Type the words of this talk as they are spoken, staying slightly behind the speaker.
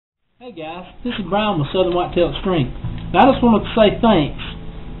Hey guys, this is Brian with Southern Whitetail Extreme. Now I just wanted to say thanks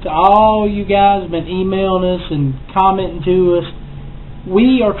to all you guys who have been emailing us and commenting to us.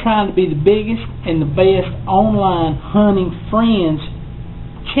 We are trying to be the biggest and the best online hunting friends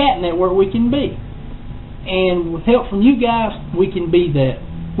chat network we can be. And with help from you guys, we can be that.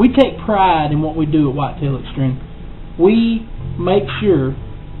 We take pride in what we do at Whitetail Extreme. We make sure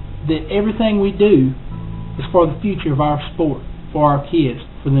that everything we do is for the future of our sport, for our kids,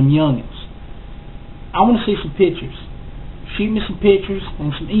 for them youngins. I want to see some pictures. Shoot me some pictures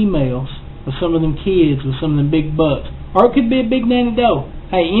and some emails of some of them kids with some of them big bucks. Or it could be a big nanny doe.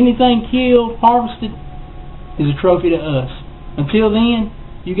 Hey, anything killed, harvested, is a trophy to us. Until then,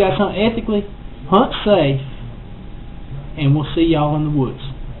 you guys hunt ethically, hunt safe, and we'll see y'all in the woods.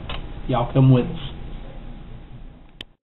 Y'all come with us.